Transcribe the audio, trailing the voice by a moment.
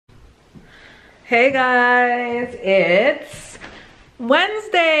Hey guys, it's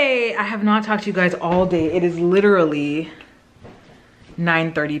Wednesday. I have not talked to you guys all day. It is literally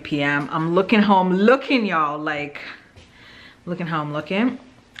 9:30 p.m. I'm looking how I'm looking, y'all. Like, looking how I'm looking.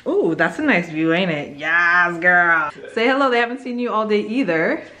 Ooh, that's a nice view, ain't it? Yes, girl. Say hello. They haven't seen you all day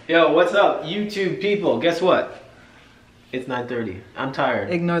either. Yo, what's up, YouTube people? Guess what? It's 9:30. I'm tired.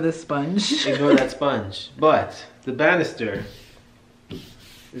 Ignore the sponge. Ignore that sponge. But the banister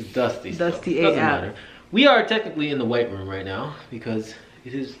is dusty. Dusty Doesn't AF. matter. We are technically in the white room right now because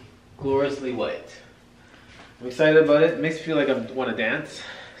it is gloriously white. I'm excited about it. It makes me feel like I want to dance.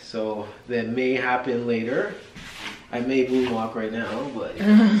 So that may happen later. I may moonwalk right now, but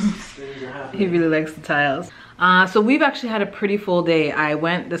things are happening. He really likes the tiles. So we've actually had a pretty full day. I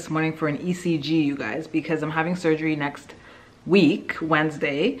went this morning for an ECG, you guys, because I'm having surgery next week,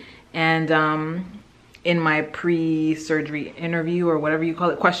 Wednesday. And in my pre-surgery interview, or whatever you call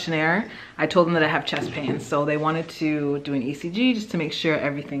it, questionnaire, I told them that I have chest pain. So they wanted to do an ECG just to make sure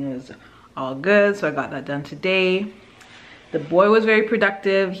everything was all good. So I got that done today. The boy was very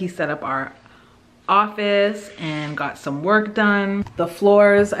productive. He set up our office and got some work done. The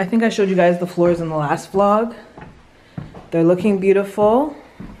floors, I think I showed you guys the floors in the last vlog. They're looking beautiful.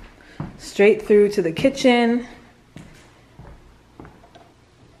 Straight through to the kitchen.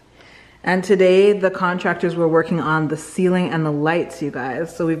 And today the contractors were working on the ceiling and the lights, you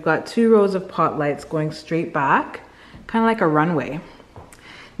guys. So we've got 2 rows of pot lights going straight back, kind of like a runway.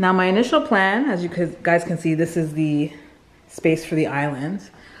 Now my initial plan, as you guys can see, this is the space for the island.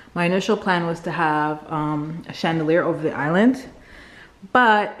 My initial plan was to have a chandelier over the island,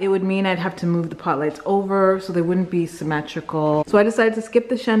 but it would mean I'd have to move the pot lights over so they wouldn't be symmetrical. So I decided to skip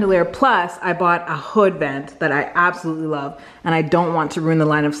the chandelier. Plus I bought a hood vent that I absolutely love, and I don't want to ruin the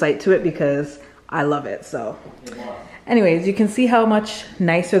line of sight to it because I love it. So anyways, you can see how much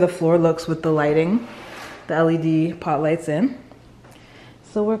nicer the floor looks with the lighting, the LED pot lights in.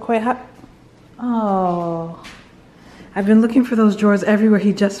 So we're quite happy. Oh, I've been looking for those drawers everywhere.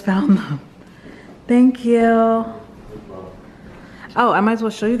 He just found them. Thank you. Oh, I might as well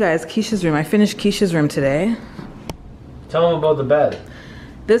show you guys Keisha's room. I finished Keisha's room today. Tell them about the bed.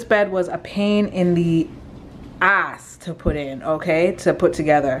 This bed was a pain in the ass to put in, okay? To put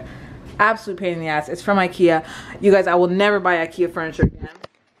together. Absolute pain in the ass. It's from IKEA. You guys, I will never buy IKEA furniture again.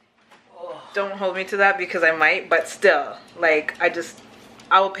 Don't hold me to that because I might, but still. Like,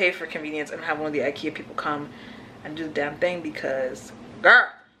 I will pay for convenience and have one of the IKEA people come and do the damn thing because, girl.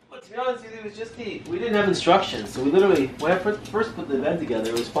 But to be honest with you, it was just we didn't have instructions, so we literally, when I first put the bed together,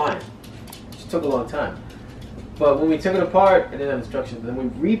 it was fine. It just took a long time. But when we took it apart, I didn't have instructions. Then we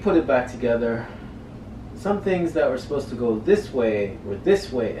re-put it back together. Some things that were supposed to go this way were this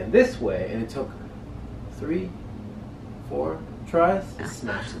way, and it took 3, 4 tries to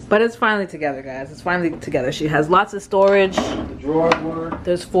smash this. But it's finally together, guys. It's finally together. She has lots of storage. The drawers were.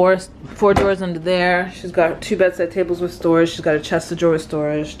 There's four drawers under there. She's got 2 bedside tables with storage. She's got a chest of drawer with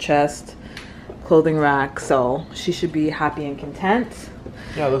storage, chest, clothing rack. So she should be happy and content.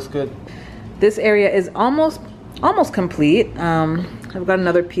 Yeah, it looks good. This area is almost complete. I've got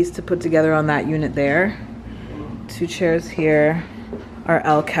another piece to put together on that unit there. 2 chairs here. Our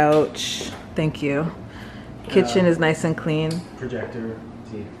L couch. Thank you. Kitchen is nice and clean. Projector,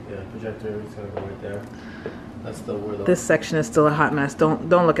 projector is gonna go right there. That's where the. This section is still a hot mess. Don't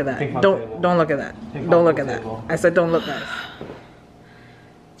look at that. Don't look at that. Don't look at that. I said don't look, guys.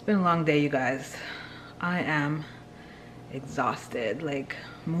 It's been a long day, you guys. I am exhausted. Like,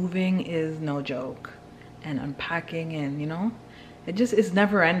 moving is no joke, and unpacking, and you know, it just is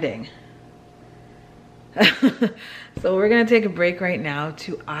never ending. So we're gonna take a break right now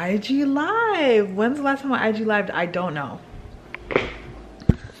to IG Live. When's the last time I IG Lived? I don't know.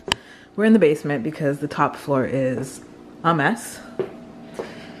 We're in the basement because the top floor is a mess.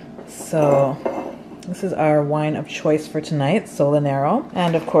 So this is our wine of choice for tonight, Solanero.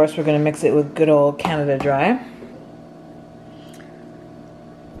 And of course we're gonna mix it with good old Canada Dry.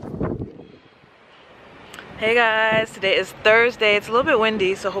 Hey guys, today is Thursday. It's a little bit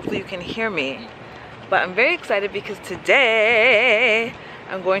windy, so hopefully you can hear me. But I'm very excited because today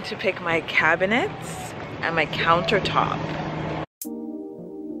I'm going to pick my cabinets and my countertop.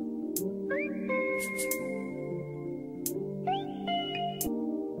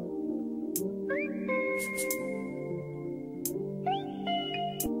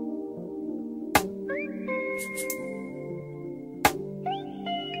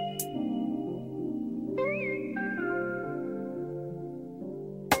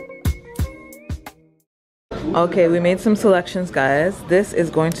 Okay, we made some selections, guys. This is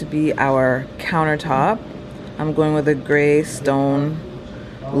going to be our countertop. I'm going with a gray stone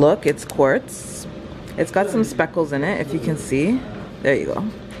look. It's quartz. It's got some speckles in it, if you can see. There you go.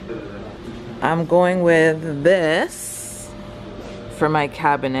 I'm going with this for my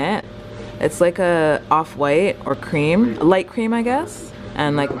cabinet. It's like a off-white or cream, light cream, I guess.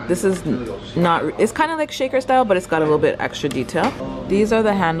 And like this is not, it's kind of like shaker style, but it's got a little bit extra detail. These are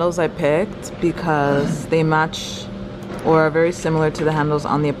the handles I picked because they match or are very similar to the handles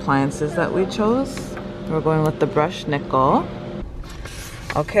on the appliances that we chose. We're going with the brushed nickel.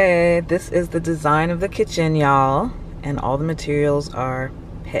 Okay, this is the design of the kitchen, y'all. And all the materials are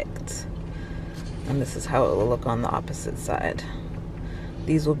picked. And this is how it will look on the opposite side.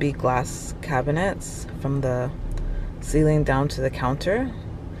 These will be glass cabinets from the ceiling down to the counter,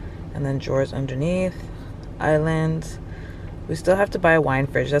 and then drawers underneath, island. We still have to buy a wine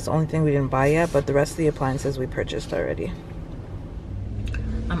fridge. That's the only thing we didn't buy yet, but the rest of the appliances we purchased already.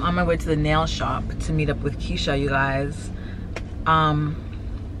 I'm on my way to the nail shop to meet up with Keisha, you guys.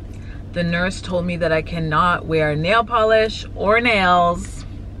 The nurse told me that I cannot wear nail polish or nails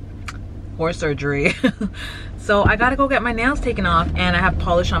or surgery. So I gotta go get my nails taken off, and I have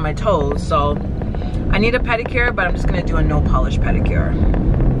polish on my toes, so I need a pedicure, but I'm just gonna do a no polish pedicure.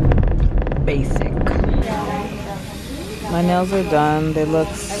 Basic. My nails are done. They look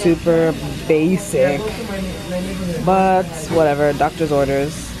super basic, but whatever, doctor's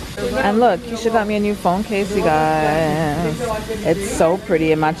orders. And look, Keisha got me a new phone case, you guys. It's so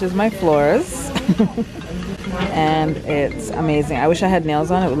pretty. It matches my floors. And it's amazing. I wish I had nails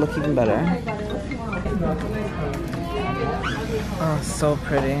on. It would look even better. Oh, so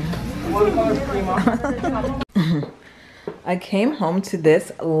pretty. I came home to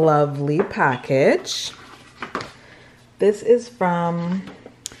this lovely package. This is from,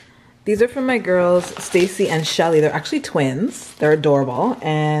 these are from my girls, Stacy and Shelly. They're actually twins. They're adorable,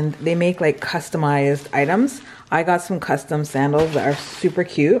 and they make like customized items. I got some custom sandals that are super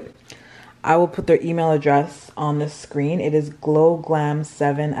cute. I will put their email address on the screen. It is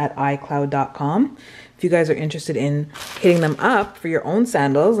glowglam7@icloud.com. If you guys are interested in hitting them up for your own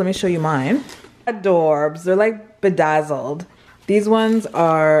sandals, let me show you mine. Adorbs. They're like bedazzled. These ones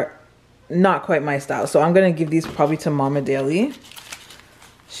are not quite my style, so I'm gonna give these probably to Mama Daley.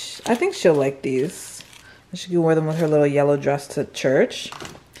 I think she'll like these. She can wear them with her little yellow dress to church.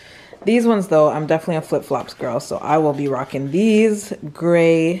 These ones though, I'm definitely a flip-flops girl, so I will be rocking these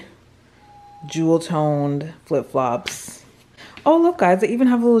gray jewel-toned flip-flops. Oh look guys, they even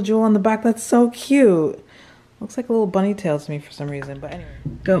have a little jewel on the back. That's so cute. Looks like a little bunny tail to me for some reason, but anyway.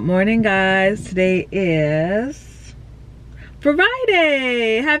 Good morning guys. Today is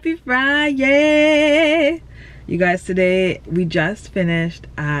Friday. Happy Friday. You guys, today we just finished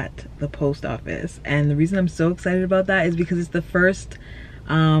at the post office, and the reason I'm so excited about that is because it's the first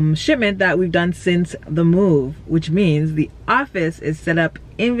shipment that we've done since the move, which means the office is set up,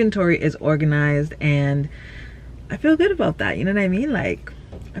 inventory is organized, and I feel good about that. You know what I mean? Like,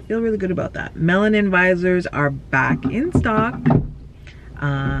 I feel really good about that. Melanin visors are back in stock.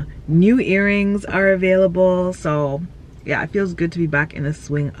 New earrings are available. So yeah, it feels good to be back in the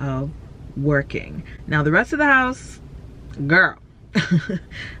swing of working. Now the rest of the house, girl,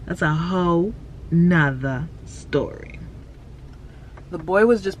 that's a whole nother story. The boy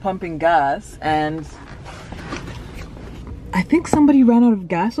was just pumping gas, and I think somebody ran out of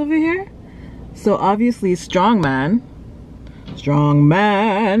gas over here. So obviously strong man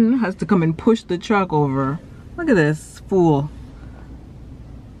has to come and push the truck over. Look at this fool.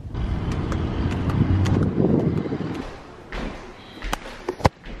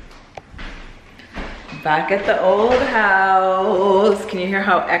 Back at the old house. Can you hear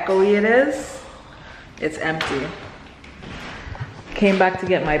how echoey it is? It's empty. Came back to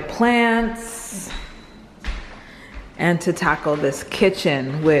get my plants and to tackle this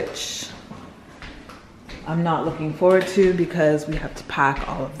kitchen, which I'm not looking forward to because we have to pack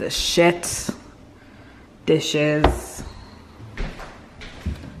all of this shit. Dishes,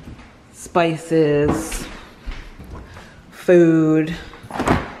 spices, food,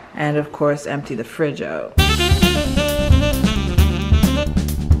 and of course empty the fridge out.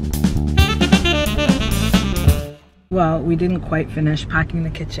 Well, we didn't quite finish packing the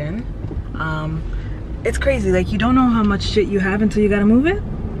kitchen. It's crazy, like you don't know how much shit you have until you gotta move it.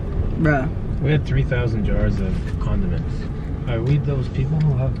 Bruh. We had 3,000 jars of condiments. Are we those people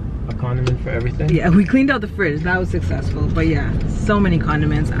who have a condiment for everything? Yeah, we cleaned out the fridge. That was successful. But yeah, so many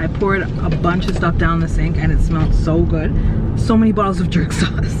condiments. I poured a bunch of stuff down the sink and it smelled so good. So many bottles of jerk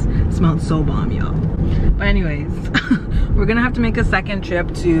sauce. It smelled so bomb, y'all. But anyways, we're gonna have to make a second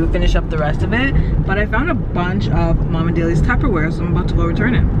trip to finish up the rest of it. But I found a bunch of Mama Daley's Tupperware, so I'm about to go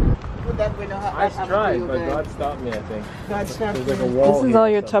return it. that we don't have. I tried, but God stopped me, I think. God stopped There's like a me. wall This is here all or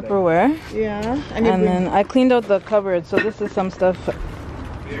your something. Tupperware. Yeah. And then I cleaned out the cupboard, so this is some stuff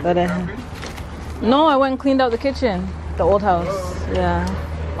that I had. No, I went and cleaned out the kitchen, the old house. Yeah.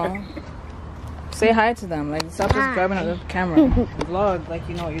 Oh. Say hi to them. Like, stop just grabbing at the camera. Vlog like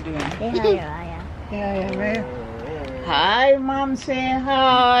you know what you're doing. Yeah, right. Hi, Mom. Say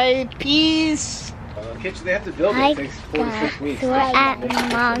hi. Peace. Kitchen, they have to build it. It takes 4 to 6 weeks. We're at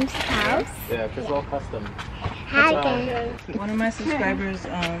Mom's house. Yeah, because it's all custom. Hi, guys. One of my subscribers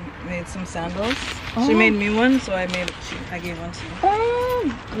made some sandals. She made me one, so I gave one to you.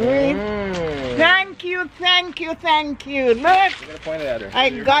 Oh, great. Thank you, thank you, thank you. Look, I'm gonna point it at her. I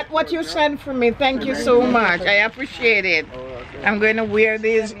got what you sent for me. Thank you so much. I appreciate it. I'm going to wear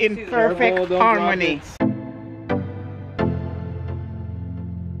these in perfect Careful, don't drop harmony. it.